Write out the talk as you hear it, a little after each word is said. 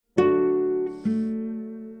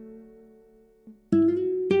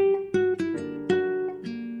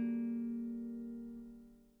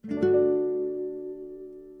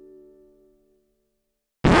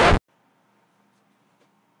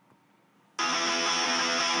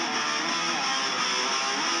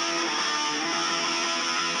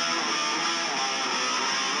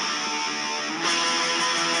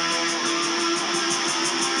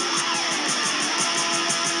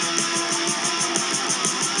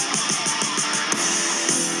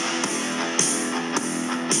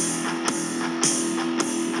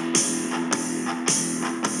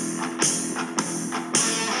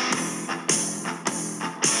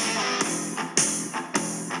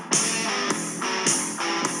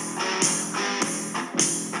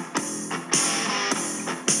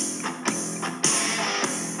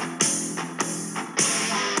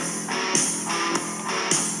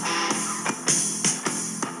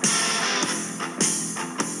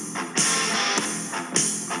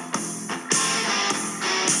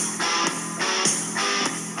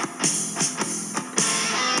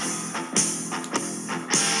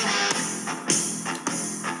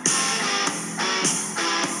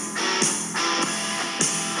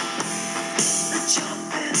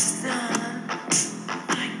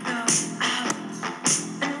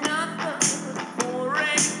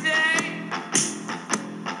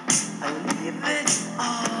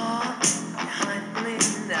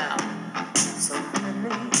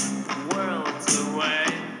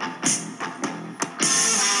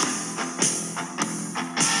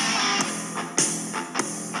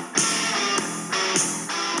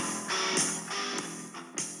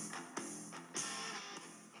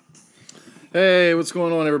Hey, what's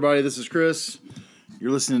going on, everybody? This is Chris.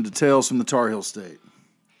 You're listening to Tales from the Tar Heel State.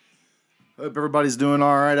 Hope everybody's doing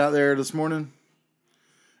all right out there this morning.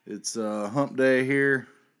 It's hump day here,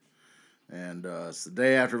 and it's the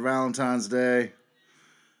day after Valentine's Day.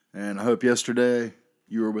 And I hope yesterday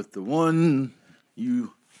you were with the one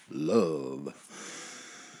you love.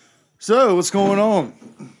 So, what's going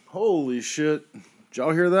on? Holy shit. Did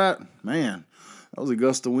y'all hear that? Man, that was a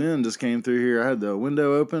gust of wind just came through here. I had the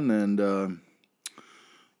window open and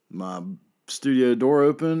my studio door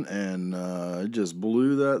open, and it just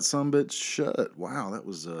blew that sumbitch shut. Wow, that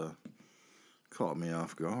was caught me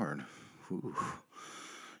off guard. Whew.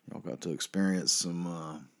 Y'all got to experience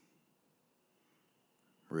some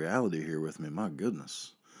reality here with me. My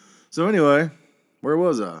goodness. So anyway, where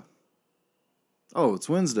was I? Oh, it's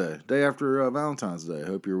Wednesday, day after Valentine's Day.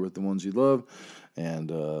 Hope you're with the ones you love,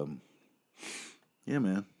 and yeah,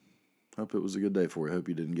 man. Hope it was a good day for you. Hope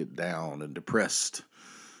you didn't get down and depressed,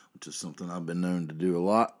 which is something I've been known to do a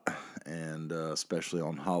lot, and especially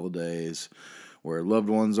on holidays where loved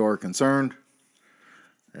ones are concerned.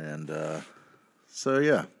 And so,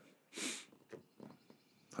 yeah,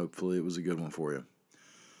 hopefully it was a good one for you.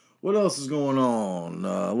 What else is going on?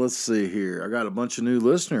 Let's see here. I got a bunch of new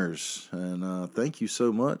listeners, and thank you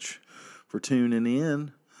so much for tuning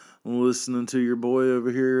in and listening to your boy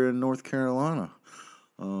over here in North Carolina.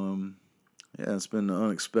 Yeah, it's been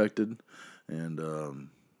unexpected and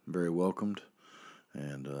very welcomed.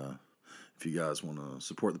 And if you guys want to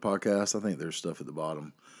support the podcast, I think there's stuff at the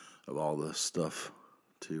bottom of all this stuff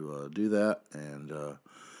to do that. And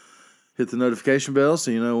hit the notification bell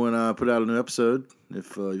so you know when I put out a new episode,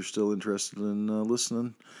 if you're still interested in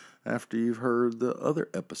listening after you've heard the other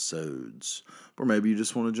episodes. Or maybe you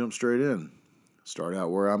just want to jump straight in. Start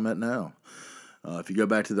out where I'm at now. If you go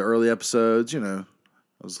back to the early episodes, you know,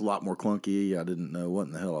 it was a lot more clunky. I didn't know what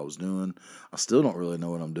in the hell I was doing. I still don't really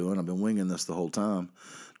know what I'm doing. I've been winging this the whole time.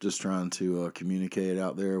 Just trying to communicate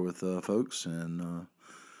out there with folks and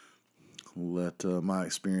let my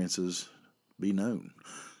experiences be known.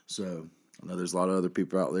 So I know there's a lot of other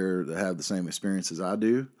people out there that have the same experiences I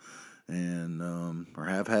do and or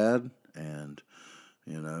have had. And,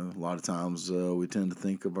 you know, a lot of times we tend to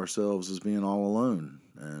think of ourselves as being all alone.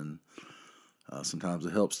 And sometimes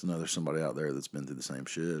it helps to know there's somebody out there that's been through the same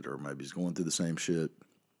shit or maybe is going through the same shit.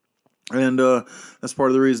 And that's part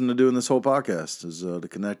of the reason to doing this whole podcast is to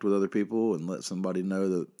connect with other people and let somebody know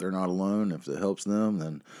that they're not alone. If it helps them,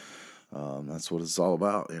 then that's what it's all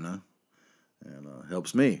about, you know. And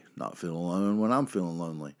helps me not feel alone when I'm feeling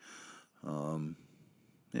lonely. You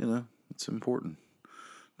know, it's important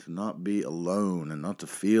to not be alone and not to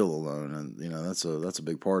feel alone. And, you know, that's a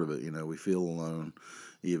big part of it. You know, we feel alone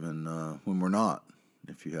even when we're not,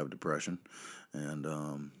 if you have depression. And,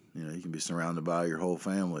 you know, you can be surrounded by your whole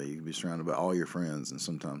family. You can be surrounded by all your friends and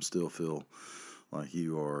sometimes still feel like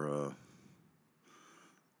you are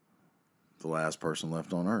the last person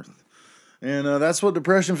left on earth. And that's what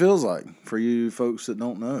depression feels like for you folks that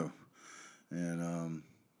don't know. And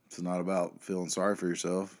it's not about feeling sorry for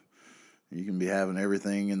yourself. You can be having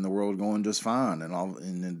everything in the world going just fine, and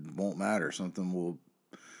it won't matter. Something will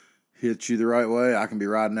hit you the right way. I can be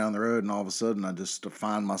riding down the road, and all of a sudden I just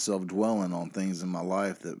find myself dwelling on things in my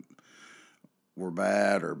life that were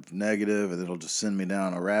bad or negative, and it'll just send me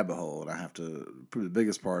down a rabbit hole. And I have to, the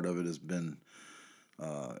biggest part of it has been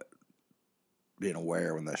being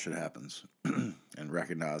aware when that shit happens and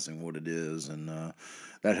recognizing what it is. And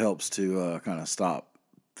that helps to kind of stop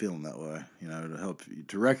feeling that way, you know, to help you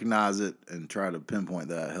to recognize it and try to pinpoint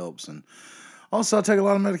that helps. And also I take a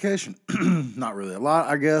lot of medication. Not really a lot,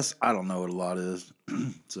 I guess. I don't know what a lot is.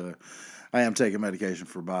 So I am taking medication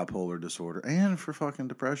for bipolar disorder and for fucking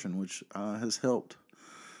depression, which has helped.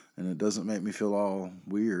 And it doesn't make me feel all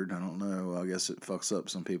weird. I don't know. I guess it fucks up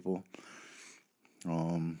some people.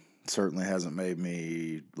 Certainly hasn't made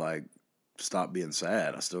me like stop being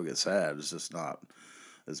sad. I still get sad. It's just not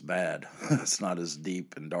as bad. It's not as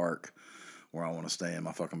deep and dark where I want to stay in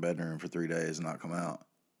my fucking bedroom for 3 days and not come out.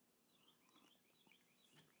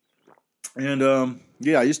 And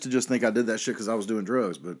yeah, I used to just think I did that shit because I was doing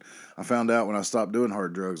drugs, but I found out when I stopped doing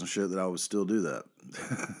hard drugs and shit that I would still do that.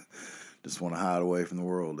 Just want to hide away from the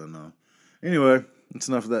world. And anyway, it's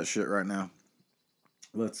enough of that shit right now.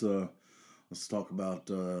 Let's talk about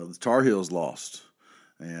the Tar Heels lost.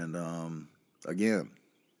 And again,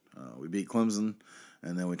 we beat Clemson,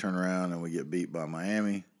 and then we turn around and we get beat by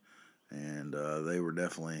Miami. And they were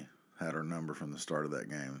definitely had our number from the start of that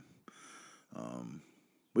game.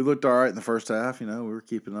 We looked all right in the first half. You know, we were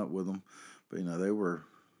keeping up with them. But, you know, they were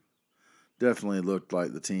definitely looked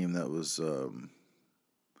like the team that was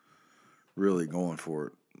really going for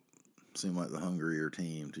it. seem like the hungrier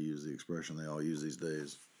team, to use the expression they all use these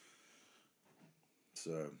days.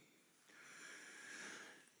 So,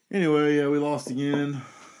 anyway, yeah, we lost again.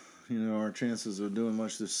 Our chances of doing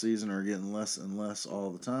much this season are getting less and less all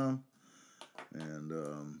the time. And,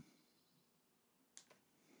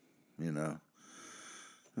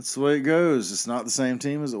 that's the way it goes. It's not the same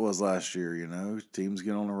team as it was last year, Teams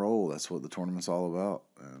get on a roll. That's what the tournament's all about.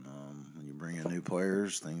 And when you bring in new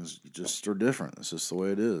players, things just are different. It's just the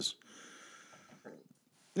way it is.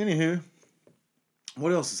 Anywho,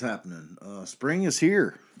 what else is happening? Spring is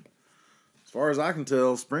here. As far as I can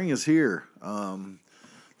tell, spring is here.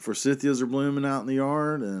 Forsythias are blooming out in the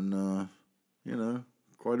yard, and,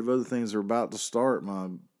 quite a few other things are about to start. My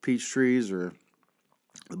peach trees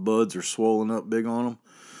the buds are swollen up big on them,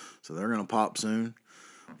 so they're going to pop soon,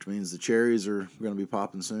 which means the cherries are going to be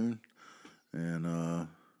popping soon. And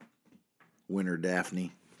winter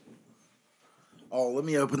Daphne. Oh, let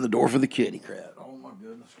me open the door for the kitty cat. Oh, my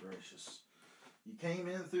goodness gracious. You came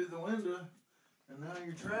in through the window, and now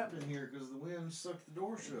you're trapped in here because the wind sucked the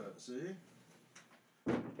door shut, see?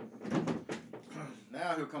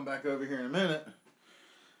 Now he'll come back over here in a minute.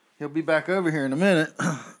 He'll be back over here in a minute,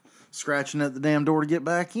 scratching at the damn door to get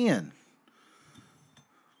back in.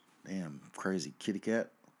 Damn crazy kitty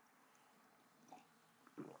cat.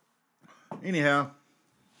 Anyhow.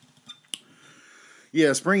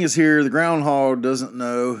 Yeah, spring is here. The groundhog doesn't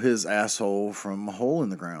know his asshole from a hole in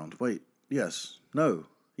the ground. Wait, yes, no.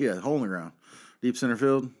 Yeah, hole in the ground. Deep center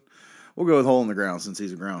field. We'll go with hole in the ground since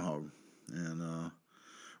he's a groundhog. And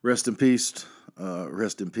rest in peace.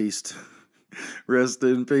 Rest in peace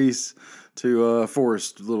to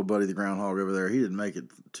Forrest, little buddy, the groundhog over there. He didn't make it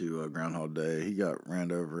to Groundhog Day. He got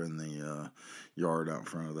ran over in the yard out in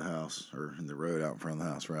front of the house, or in the road out in front of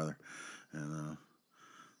the house, rather. And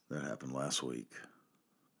that happened last week.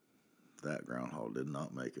 That groundhog did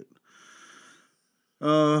not make it.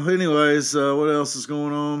 Anyways, what else is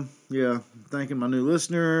going on? Yeah, thanking my new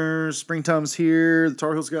listeners. Springtime's here. The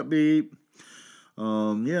Tar Heels got beat.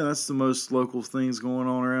 Yeah, that's the most local things going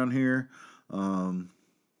on around here. What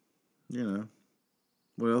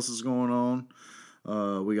else is going on?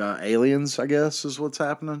 We got aliens, I guess, is what's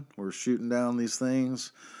happening. We're shooting down these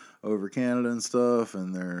things over Canada and stuff,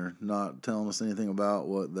 and they're not telling us anything about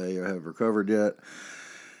what they have recovered yet.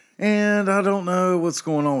 And I don't know what's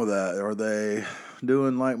going on with that. Are they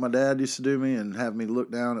doing like my dad used to do me and have me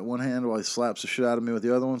look down at one hand while he slaps the shit out of me with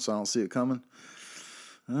the other one so I don't see it coming?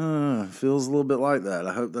 Feels a little bit like that.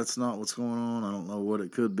 I hope that's not what's going on. I don't know what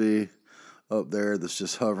it could be up there that's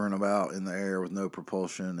just hovering about in the air with no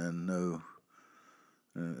propulsion and no...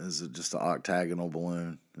 is it just an octagonal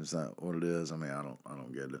balloon? Is that what it is? I mean, I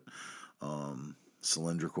don't get it.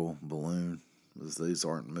 Cylindrical balloon. These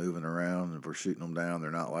aren't moving around. If we're shooting them down, they're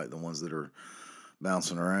not like the ones that are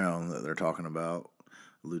bouncing around that they're talking about.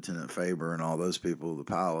 Lieutenant Faber and all those people, the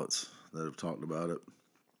pilots that have talked about it.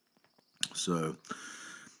 So,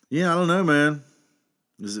 yeah, I don't know, man.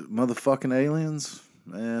 Is it motherfucking aliens?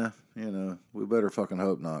 We better fucking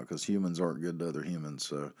hope not, because humans aren't good to other humans,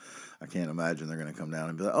 so I can't imagine they're going to come down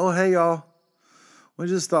and be like, oh, hey, y'all. We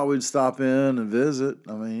just thought we'd stop in and visit.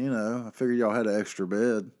 I mean, I figured y'all had an extra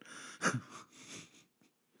bed.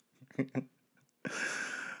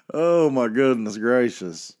 Oh, my goodness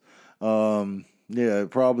gracious. Yeah, it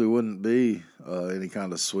probably wouldn't be any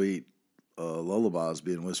kind of sweet lullabies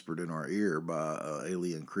being whispered in our ear by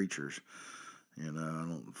alien creatures. I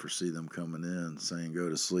don't foresee them coming in saying, go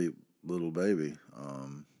to sleep, little baby. I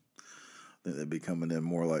think they'd be coming in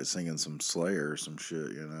more like singing some Slayer or some shit,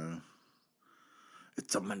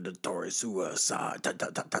 It's a mandatory suicide.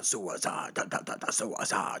 Suicide.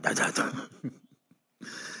 Suicide.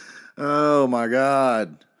 Oh, my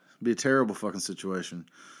God. It'd be a terrible fucking situation.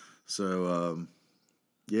 So,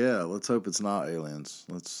 yeah, let's hope it's not aliens.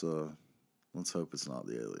 Let's hope it's not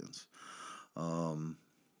the aliens.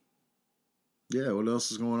 Yeah, what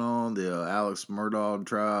else is going on? The Alex Murdaugh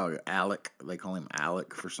trial. Alec. They call him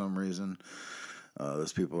Alec for some reason.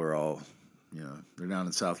 Those people are all, they're down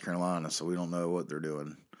in South Carolina, so we don't know what they're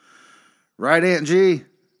doing. Right, Aunt G?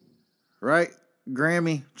 Right,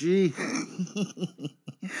 Grammy G?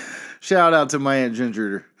 Shout out to my Aunt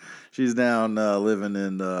Ginger. She's down living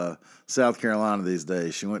in South Carolina these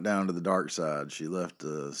days. She went down to the dark side. She left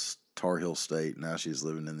Tar Heel State. Now she's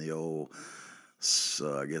living in the old,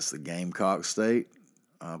 I guess, the Gamecock State.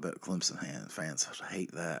 I bet Clemson fans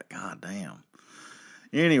hate that. God damn.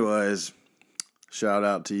 Anyways, shout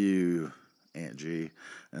out to you, Aunt G.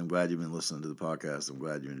 I'm glad you've been listening to the podcast. I'm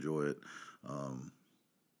glad you enjoy it.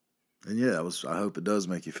 And yeah, I hope it does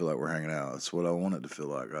make you feel like we're hanging out. That's what I want it to feel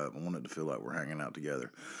like. I want it to feel like we're hanging out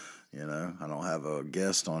together. You know, I don't have a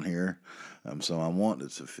guest on here, so I want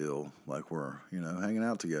it to feel like we're, hanging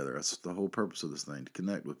out together. That's the whole purpose of this thing, to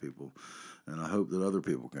connect with people. And I hope that other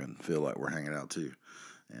people can feel like we're hanging out too.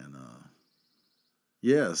 And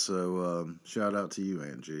yeah, so shout out to you,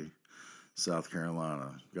 Aunt G. South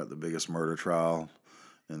Carolina. Got the biggest murder trial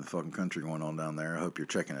in the fucking country going on down there. I hope you're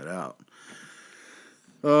checking it out.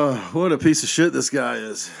 What a piece of shit this guy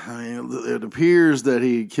is. I mean, it appears that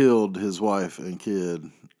he killed his wife and kid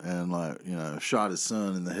and, shot his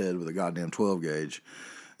son in the head with a goddamn 12 gauge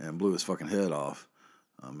and blew his fucking head off.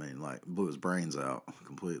 I mean, blew his brains out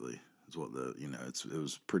completely. Is what it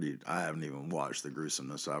was pretty. I haven't even watched the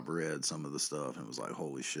gruesomeness. I've read some of the stuff and it was like,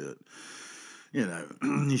 holy shit.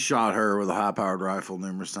 He shot her with a high-powered rifle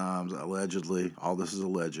numerous times, allegedly. All this is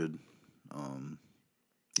alleged.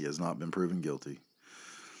 He has not been proven guilty.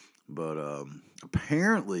 But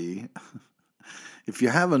apparently, if you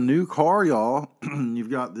have a new car, y'all, you've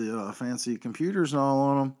got the fancy computers and all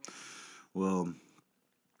on them, well,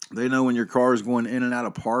 they know when your car is going in and out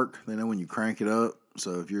of park. They know when you crank it up.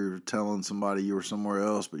 So if you're telling somebody you were somewhere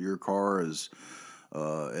else, but your car is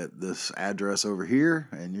at this address over here,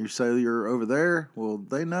 and you say you're over there, well,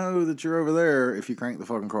 they know that you're over there if you crank the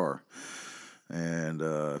fucking car. And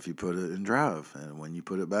if you put it in drive, and when you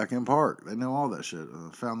put it back in park, they know all that shit. I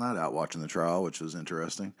found that out watching the trial, which was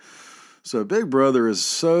interesting. So Big Brother is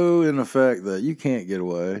so in effect that you can't get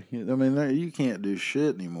away. I mean, you can't do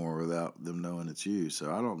shit anymore without them knowing it's you. So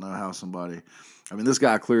I don't know how this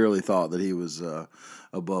guy clearly thought that he was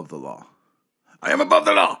above the law. I am above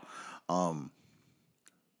the law.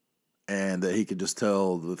 And that he could just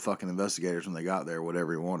tell the fucking investigators when they got there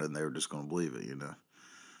whatever he wanted, and they were just going to believe it,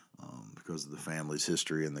 because of the family's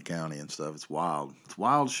history in the county and stuff. It's wild. It's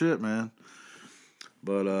wild shit, man.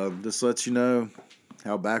 But just lets you know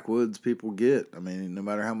how backwoods people get. I mean, no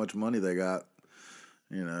matter how much money they got,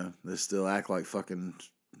 they still act like fucking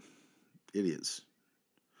idiots,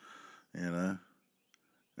 And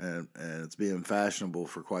it's being fashionable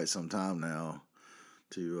for quite some time now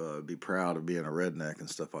to be proud of being a redneck and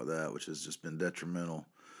stuff like that, which has just been detrimental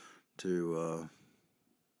to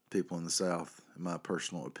people in the South, in my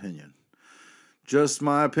personal opinion. Just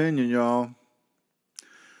my opinion, y'all.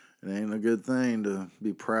 It ain't a good thing to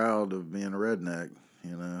be proud of being a redneck,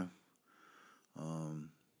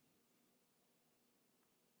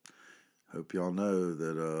 Hope y'all know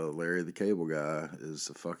that Larry the Cable Guy is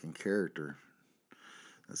a fucking character.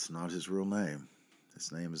 That's not his real name.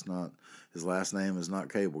 His last name is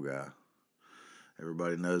not Cable Guy.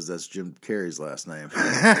 Everybody knows that's Jim Carrey's last name.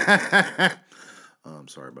 I'm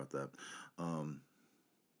sorry about that.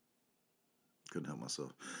 Couldn't help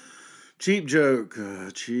myself. Cheap joke.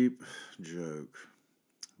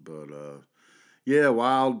 But, yeah,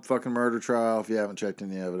 wild fucking murder trial. If you haven't checked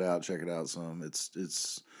any of it out, check it out some.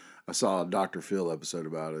 I saw a Dr. Phil episode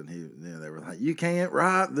about it, and they were like, you can't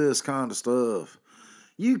write this kind of stuff.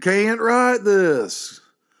 You can't write this.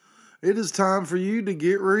 It is time for you to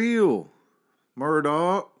get real,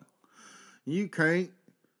 Murdoch. You can't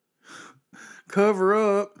cover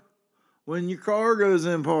up when your car goes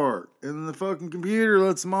in park and the fucking computer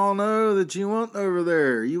lets them all know that you weren't over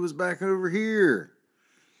there. You was back over here.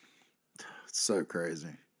 It's so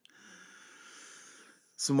crazy.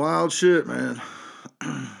 Some wild shit, man.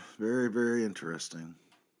 Very, very interesting.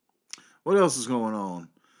 What else is going on?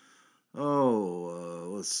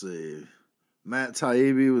 Let's see. Matt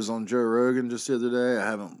Taibbi was on Joe Rogan just the other day. I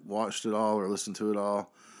haven't watched it all or listened to it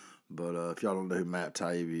all. But if y'all don't know who Matt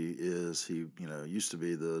Taibbi is, he used to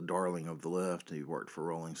be the darling of the left. He worked for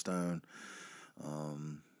Rolling Stone.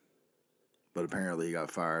 But apparently he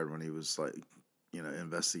got fired when he was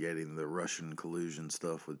investigating the Russian collusion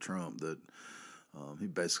stuff with Trump. That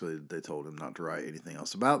they told him not to write anything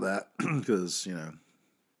else about that because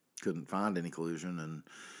couldn't find any collusion, and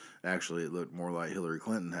actually it looked more like Hillary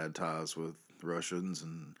Clinton had ties with Russians,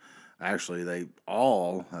 and actually they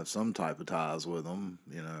all have some type of ties with them,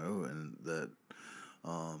 and that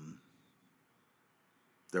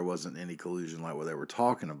there wasn't any collusion like what they were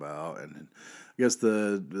talking about. And I guess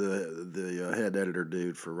the head editor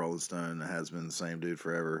dude for Rolling Stone, that has been the same dude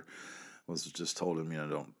forever, was just told him,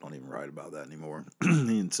 don't even write about that anymore.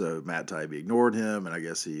 And so Matt Taibbi ignored him, and I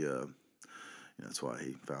guess he that's why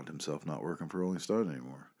he found himself not working for Rolling Stone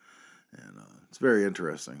anymore. And it's very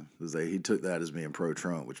interesting because he took that as being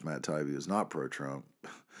pro-Trump, which Matt Taibbi is not pro-Trump.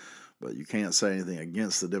 But you can't say anything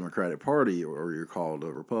against the Democratic Party or you're called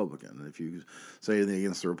a Republican. And if you say anything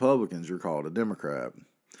against the Republicans, you're called a Democrat.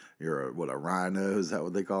 You're a rhino? Is that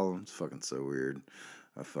what they call them? It's fucking so weird.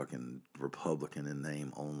 A fucking Republican in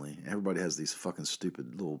name only. Everybody has these fucking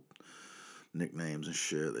stupid little nicknames and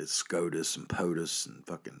shit. It's SCOTUS and POTUS and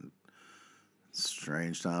fucking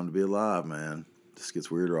Strange time to be alive, man. This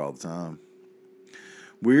gets weirder all the time.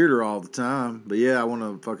 Weirder all the time. But yeah, I want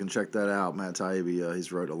to fucking check that out. Matt Taibbi,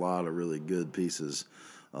 he's wrote a lot of really good pieces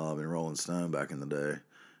in Rolling Stone back in the day.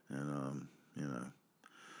 And,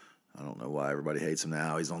 I don't know why everybody hates him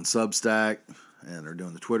now. He's on Substack, and they're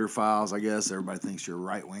doing the Twitter files, I guess. Everybody thinks you're a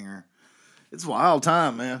right-winger. It's a wild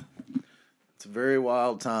time, man. It's a very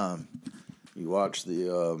wild time. You watch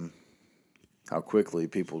the how quickly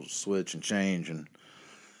people switch and change, and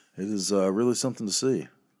it is really something to see.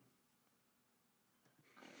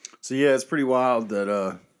 So yeah, it's pretty wild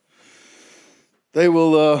that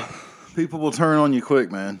people will turn on you quick,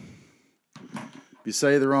 man. If you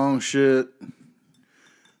say the wrong shit,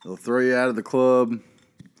 they'll throw you out of the club,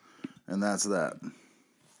 and that's that.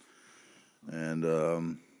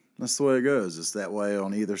 And that's the way it goes. It's that way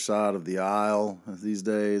on either side of the aisle these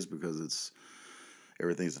days because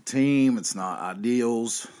everything's a team. It's not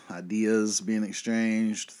ideas being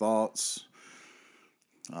exchanged, thoughts.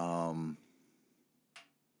 And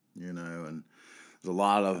there's a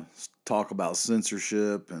lot of talk about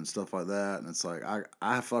censorship and stuff like that. And it's like,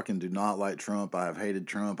 I fucking do not like Trump. I have hated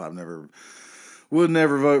Trump. Would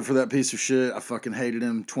never vote for that piece of shit. I fucking hated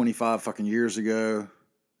him 25 fucking years ago.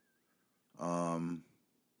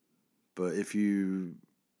 But if you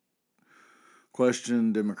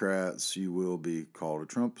question Democrats, you will be called a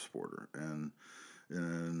Trump supporter. And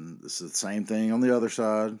this is the same thing on the other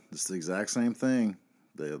side. It's the exact same thing.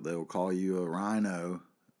 They'll call you a rhino.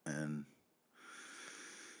 And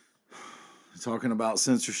talking about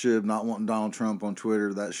censorship, not wanting Donald Trump on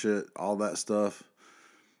Twitter, that shit, all that stuff.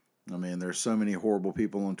 I mean, there's so many horrible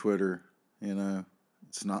people on Twitter,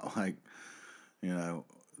 It's not like,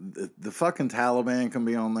 the fucking Taliban can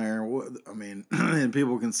be on there. I mean, and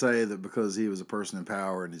people can say that because he was a person in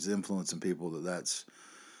power and he's influencing people that's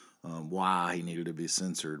why he needed to be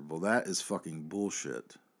censored. Well, that is fucking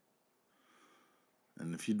bullshit.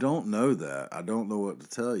 And if you don't know that, I don't know what to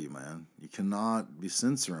tell you, man. You cannot be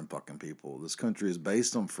censoring fucking people. This country is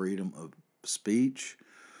based on freedom of speech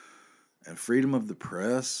and freedom of the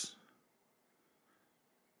press.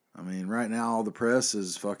 I mean, right now, all the press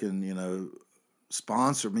is fucking,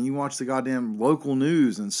 sponsored. I mean, you watch the goddamn local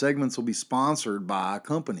news and segments will be sponsored by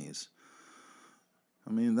companies.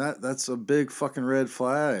 I mean, that's a big fucking red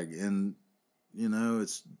flag. And,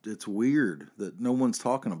 it's weird that no one's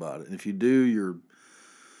talking about it. And if you do, you're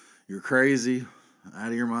crazy, out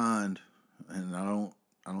of your mind, and I don't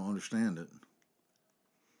understand it.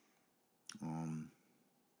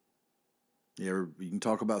 You can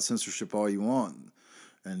talk about censorship all you want,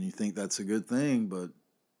 and you think that's a good thing, but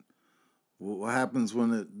what happens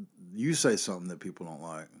when you say something that people don't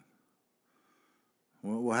like?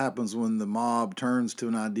 What happens when the mob turns to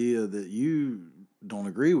an idea that you don't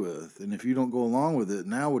agree with, and if you don't go along with it,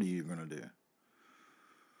 now what are you going to do?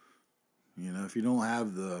 If you don't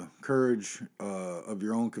have the courage of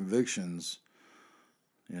your own convictions,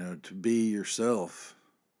 to be yourself,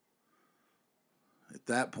 at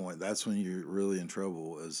that point, that's when you're really in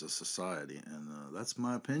trouble as a society. And that's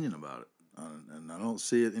my opinion about it. And I don't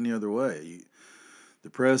see it any other way. The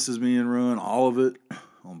press is being ruined, all of it,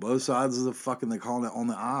 on both sides of they call it on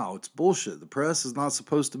the aisle. It's bullshit. The press is not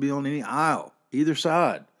supposed to be on any aisle, either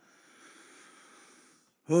side.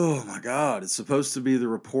 Oh my God, it's supposed to be the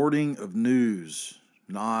reporting of news,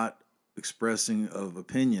 not expressing of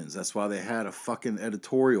opinions. That's why they had a fucking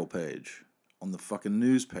editorial page on the fucking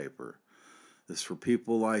newspaper. It's for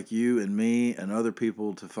people like you and me and other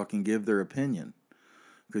people to fucking give their opinion.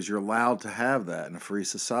 Because you're allowed to have that in a free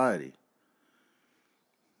society.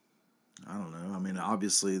 I don't know. I mean,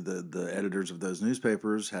 obviously the editors of those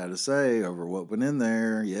newspapers had a say over what went in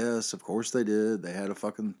there. Yes, of course they did. They had a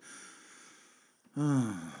fucking...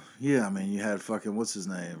 yeah, I mean, you had fucking, what's his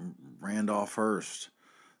name? Randolph Hearst.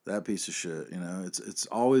 That piece of shit, It's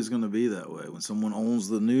always going to be that way. When someone owns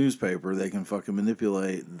the newspaper, they can fucking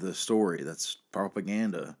manipulate the story. That's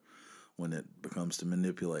propaganda when it becomes to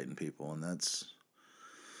manipulating people. And that's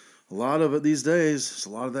a lot of it these days. There's a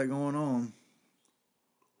lot of that going on.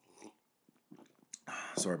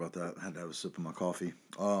 Sorry about that. I had to have a sip of my coffee.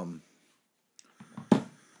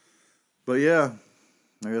 But yeah,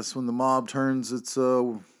 I guess when the mob turns its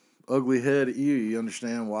ugly head at you, you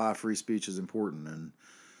understand why free speech is important. And,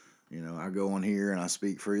 I go on here and I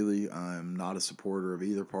speak freely. I'm not a supporter of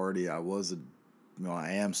either party. I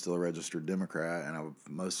am still a registered Democrat, and I've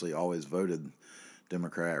mostly always voted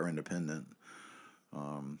Democrat or independent.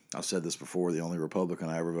 I've said this before. The only Republican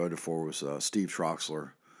I ever voted for was Steve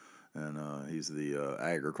Troxler, and he's the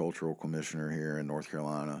agricultural commissioner here in North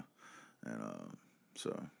Carolina. And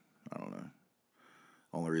so, I don't know.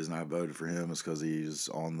 Only reason I voted for him is because he's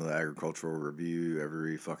on the Agricultural Review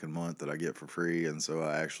every fucking month that I get for free, and so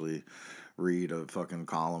I actually read a fucking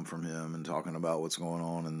column from him and talking about what's going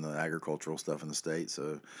on in the agricultural stuff in the state.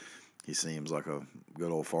 So he seems like a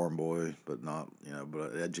good old farm boy, but not,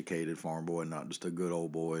 but an educated farm boy, not just a good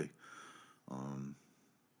old boy. Um,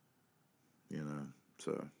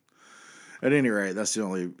 so at any rate, that's the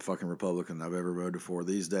only fucking Republican I've ever voted for.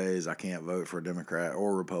 These days, I can't vote for a Democrat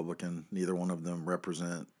or Republican. Neither one of them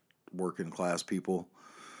represent working class people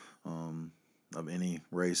of any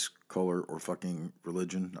race, color, or fucking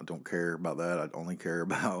religion. I don't care about that. I only care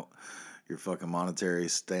about your fucking monetary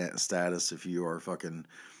status. If you are fucking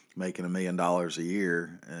making $1 million a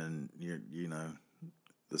year and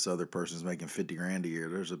this other person's making 50 grand a year,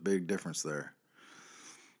 there's a big difference there.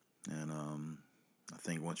 And I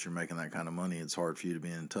think once you're making that kind of money, it's hard for you to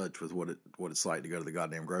be in touch with what it's like to go to the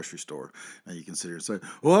goddamn grocery store. And you can sit here and say,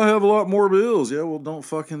 well, I have a lot more bills. Yeah, well, don't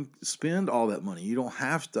fucking spend all that money. You don't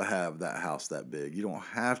have to have that house that big. You don't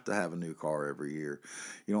have to have a new car every year.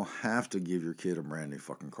 You don't have to give your kid a brand new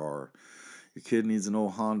fucking car. Your kid needs an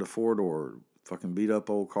old Honda 4-door, fucking beat up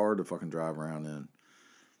old car to fucking drive around in.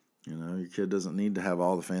 Your kid doesn't need to have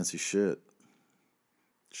all the fancy shit.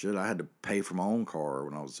 Shit, I had to pay for my own car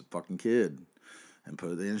when I was a fucking kid and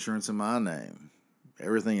put the insurance in my name.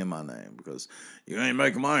 Everything in my name, because you ain't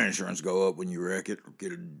making my insurance go up when you wreck it or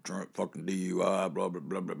get a drunk fucking DUI, blah, blah,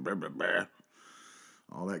 blah, blah, blah, blah, blah.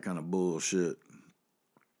 All that kind of bullshit.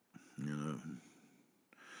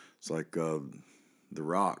 It's like The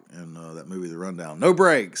Rock in that movie, The Rundown. No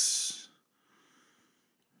brakes.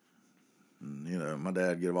 And, my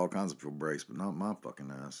dad gave all kinds of people breaks, but not my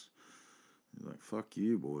fucking ass. He's like, fuck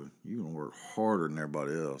you, boy. You gonna work harder than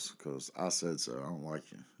everybody else, because I said so. I don't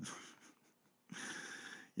like you.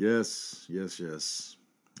 Yes. It is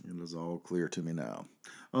all clear to me now.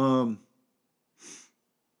 But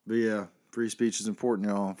yeah, free speech is important,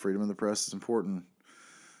 y'all. Freedom of the press is important.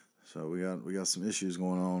 So we got some issues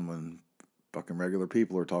going on when fucking regular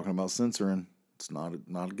people are talking about censoring. It's not a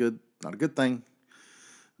good thing.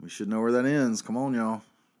 We should know where that ends. Come on, y'all.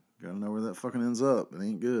 Gotta know where that fucking ends up. It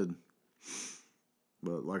ain't good.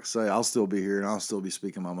 But like I say, I'll still be here and I'll still be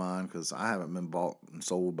speaking my mind, because I haven't been bought and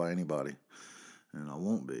sold by anybody. And I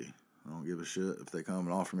won't be. I don't give a shit if they come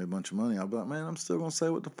and offer me a bunch of money. I'll be like, man, I'm still going to say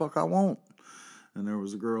what the fuck I want. And there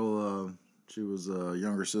was a girl, she was a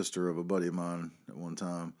younger sister of a buddy of mine at one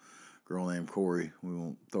time, a girl named Corey. We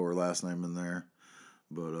won't throw her last name in there.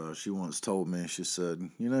 But she once told me, she said,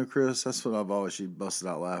 Chris, that's what I've always, she busted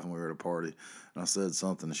out laughing. We were at a party, and I said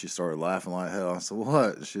something, and she started laughing like hell. I said,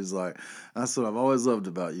 what? And she's like, that's what I've always loved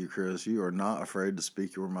about you, Chris. You are not afraid to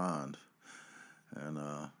speak your mind. And,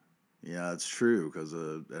 yeah, it's true, because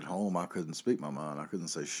at home I couldn't speak my mind. I couldn't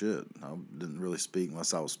say shit. I didn't really speak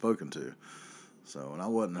unless I was spoken to. So when I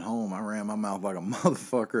wasn't at home, I ran my mouth like a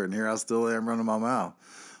motherfucker, and here I still am running my mouth.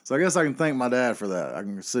 So I guess I can thank my dad for that. I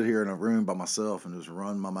can sit here in a room by myself and just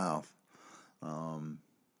run my mouth.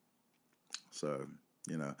 So,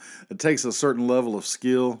 it takes a certain level of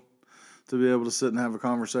skill to be able to sit and have a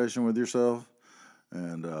conversation with yourself.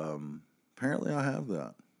 And apparently I have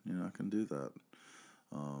that. I can do that.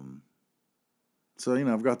 So,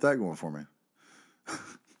 I've got that going for me.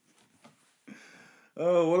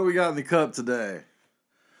 Oh, what do we got in the cup today?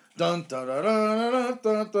 Dun dun dun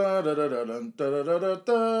dun dun dun dun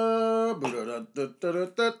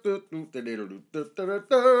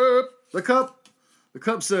The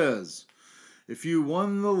cup says, if you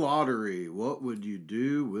won the lottery, what would you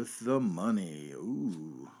do with the money?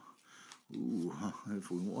 Ooh,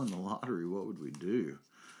 if we won the lottery, what would we do?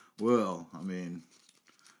 Well, I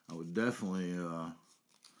would definitely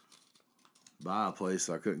buy a place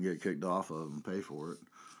I couldn't get kicked off of and pay for it.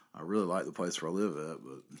 I really like the place where I live at,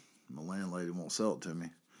 but my landlady won't sell it to me,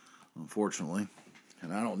 unfortunately.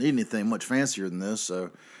 And I don't need anything much fancier than this,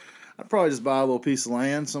 so I'd probably just buy a little piece of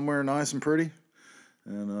land somewhere nice and pretty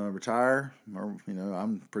and retire. Or,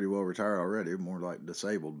 I'm pretty well retired already, more like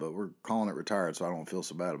disabled, but we're calling it retired so I don't feel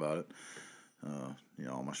so bad about it.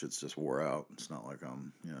 All my shit's just wore out. It's not like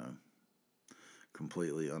I'm,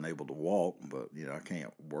 completely unable to walk, but, I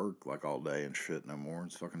can't work like all day and shit no more.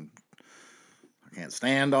 It's fucking... I can't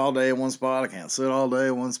stand all day in one spot. I can't sit all day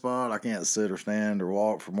in one spot. I can't sit or stand or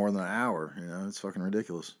walk for more than an hour. It's fucking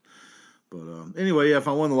ridiculous. But anyway, yeah, if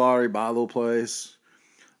I won the lottery, buy a little place,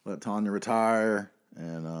 let Tanya retire,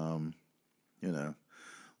 and,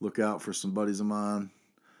 look out for some buddies of mine.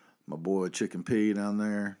 My boy Chicken P down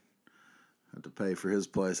there. I had to pay for his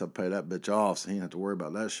place. I'd pay that bitch off so he didn't have to worry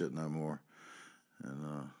about that shit no more. And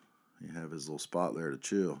he have his little spot there to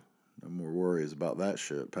chill. No more worries about that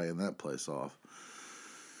shit, paying that place off.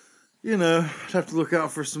 I'd have to look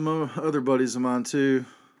out for some other buddies of mine too.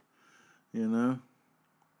 You know,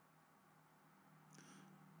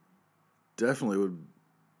 definitely would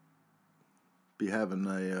be having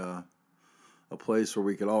a place where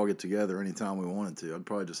we could all get together anytime we wanted to. I'd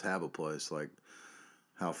probably just have a place like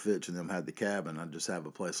how Fitch and them had the cabin. I'd just have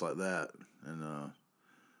a place like that and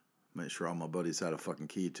make sure all my buddies had a fucking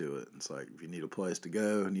key to it. It's like if you need a place to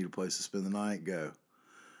go, need a place to spend the night, go.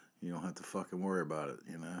 You don't have to fucking worry about it.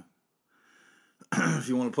 If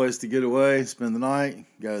you want a place to get away, spend the night,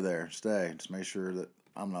 go there, stay. Just make sure that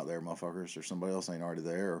I'm not there, motherfuckers, or somebody else ain't already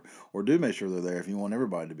there, or do make sure they're there if you want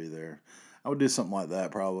everybody to be there. I would do something like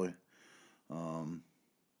that probably. Um,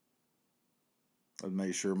 I'd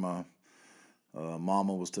make sure my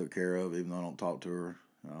mama was took care of, even though I don't talk to her.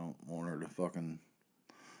 I don't want her to fucking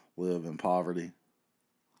live in poverty.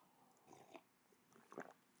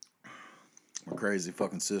 My crazy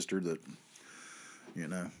fucking sister that, you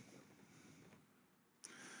know,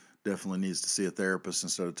 definitely needs to see a therapist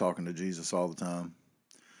instead of talking to Jesus all the time.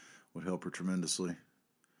 Would help her tremendously.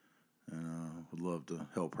 And would love to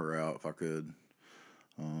help her out if I could.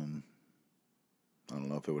 Um, I don't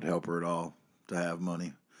know if it would help her at all to have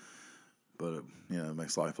money, but it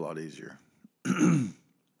makes life a lot easier.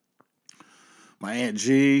 My Aunt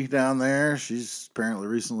G down there, she's apparently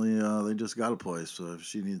recently they just got a place, so if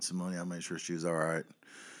she needs some money, I'll make sure she's all right.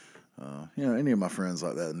 Any of my friends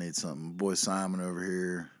like that need something. Boy Simon over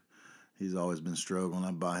here, he's always been struggling.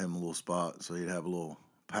 I'd buy him a little spot so he'd have a little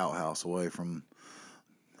pout house away from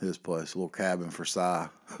his place, a little cabin for Cy.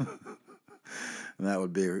 And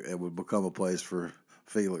it would become a place for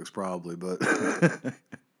Felix probably, but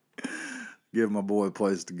give my boy a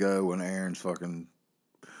place to go when Aaron's fucking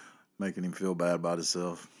making him feel bad about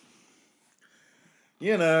himself.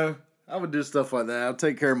 I would do stuff like that. I'd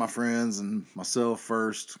take care of my friends and myself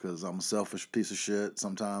first because I'm a selfish piece of shit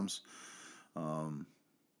sometimes. I'm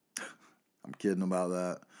kidding about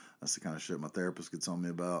that. That's the kind of shit my therapist gets on me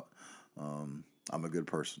about. I'm a good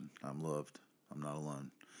person. I'm loved. I'm not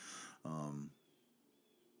alone.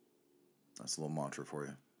 That's a little mantra for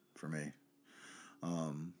you, for me.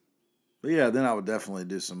 But yeah, then I would definitely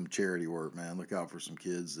do some charity work, man. Look out for some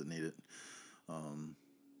kids that need it.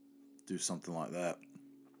 Do something like that.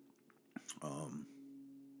 I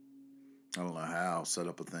don't know how, set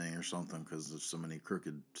up a thing or something because there's so many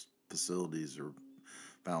crooked facilities or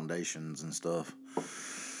foundations and stuff.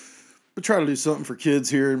 But try to do something for kids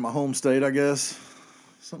here in my home state, I guess.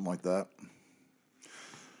 Something like that.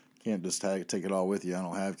 Can't just take it all with you. I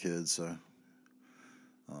don't have kids, so.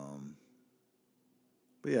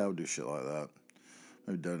 But yeah, I would do shit like that.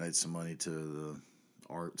 Maybe donate some money to the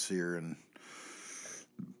arts here and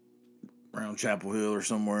around Chapel Hill or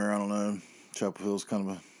somewhere. I don't know. Chapel Hill's kind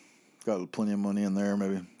of got plenty of money in there.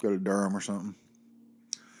 Maybe go to Durham or something.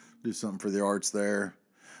 Do something for the arts there.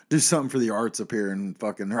 Do something for the arts up here in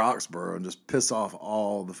fucking Roxborough and just piss off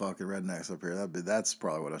all the fucking rednecks up here. That's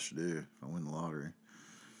probably what I should do if I win the lottery.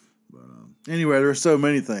 But anyway, there's so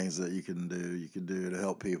many things that you can do. You can do to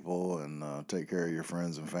help people and take care of your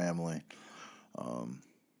friends and family.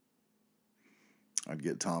 I'd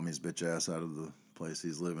get Tommy's bitch ass out of the place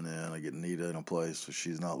he's living in. I'd get Nita in a place so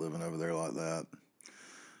she's not living over there like that.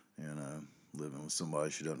 Living with somebody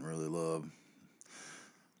she doesn't really love.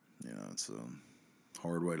 It's a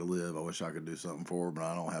hard way to live. I wish I could do something for her, but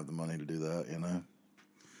I don't have the money to do that,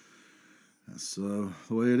 That's the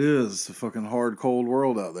way it is. It's a fucking hard, cold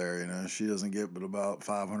world out there, She doesn't get but about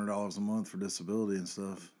 $500 a month for disability and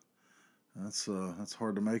stuff. That's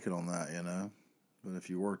hard to make it on that, But if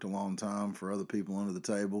you worked a long time for other people under the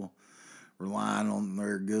table, relying on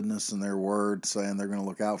their goodness and their word, saying they're going to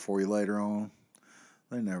look out for you later on,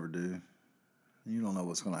 they never do. You don't know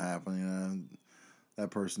what's going to happen, That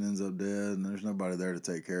person ends up dead and there's nobody there to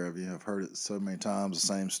take care of you. I've heard it so many times, the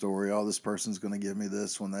same story. Oh, this person's going to give me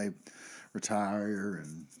this when they retire,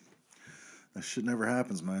 and that shit never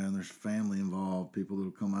happens, man. There's family involved, people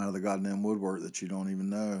that'll come out of the goddamn woodwork that you don't even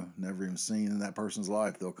know, never even seen in that person's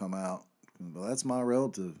life. They'll come out. Well, that's my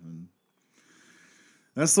relative, and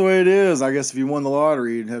that's the way it is. I guess if you won the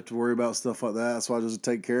lottery, you'd have to worry about stuff like that. That's why I just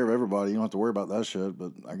take care of everybody. You don't have to worry about that shit.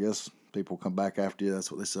 But I guess people come back after you.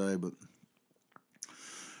 That's what they say. But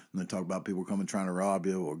and they talk about people coming trying to rob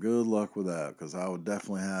you. Well, good luck with that, because I would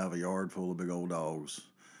definitely have a yard full of big old dogs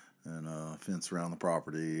and a fence around the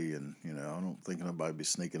property. And, I don't think anybody would be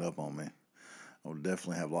sneaking up on me. I would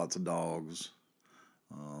definitely have lots of dogs.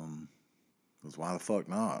 Because why the fuck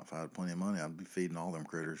not? If I had plenty of money, I'd be feeding all them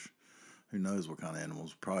critters. Who knows what kind of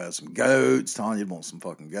animals? Probably have some goats. Tanya'd want some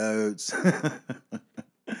fucking goats.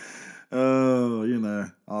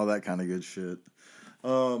 Oh, all that kind of good shit.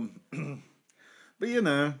 But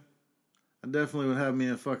I definitely would have me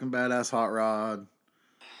a fucking badass hot rod.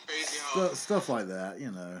 Crazy how Stuff like that,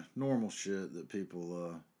 normal shit that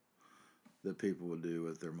people would do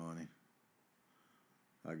with their money.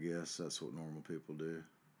 I guess that's what normal people do.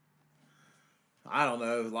 I don't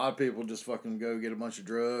know. A lot of people just fucking go get a bunch of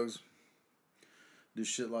drugs, do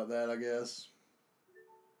shit like that. I guess.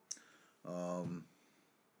 What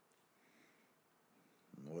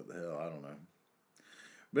the hell? I don't know.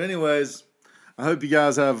 But anyways, I hope you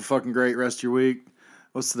guys have a fucking great rest of your week.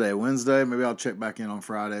 What's today? Wednesday? Maybe I'll check back in on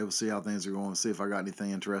Friday. We'll see how things are going. See if I got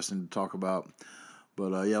anything interesting to talk about.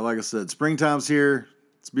 But yeah, like I said, springtime's here.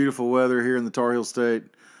 It's beautiful weather here in the Tar Heel State.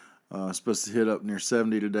 It's supposed to hit up near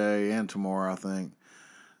 70 today and tomorrow, I think.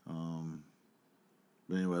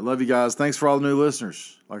 But anyway, love you guys. Thanks for all the new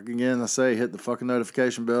listeners. Like again, I say, hit the fucking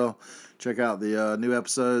notification bell. Check out the new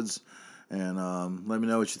episodes. And let me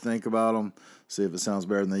know what you think about them. See if it sounds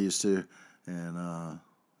better than they used to. And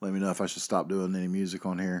let me know if I should stop doing any music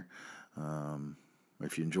on here.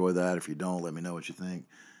 If you enjoy that. If you don't, let me know what you think.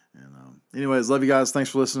 And anyways, love you guys. Thanks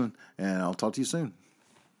for listening. And I'll talk to you soon.